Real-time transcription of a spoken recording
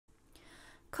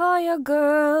Call your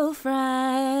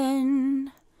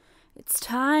girlfriend. It's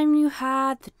time you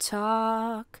had the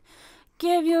talk.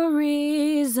 Give your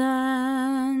reasons.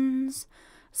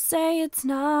 Say it's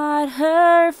not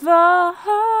her fault,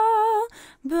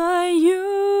 but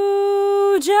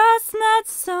you just met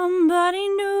somebody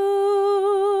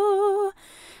new.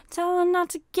 Tell her not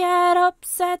to get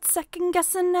upset, second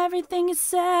guessing everything is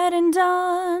said and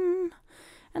done.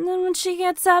 And then when she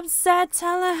gets upset,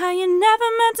 tell her how you never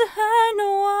meant to hurt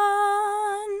no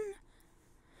one.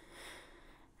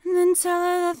 And then tell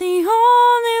her that the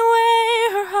only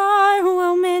way her heart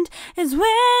will mend is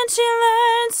when she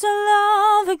learns to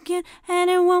love again. And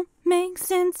it won't make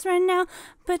sense right now,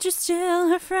 but you're still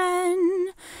her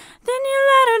friend. Then you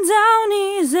let her down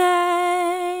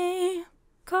easy.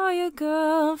 Call your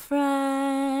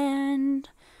girlfriend.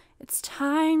 It's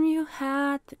time you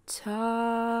had the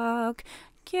talk.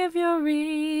 Give your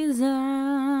reasons.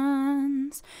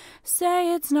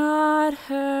 Say it's not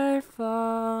her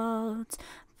fault,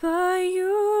 but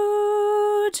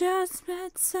you just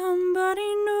met somebody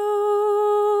new.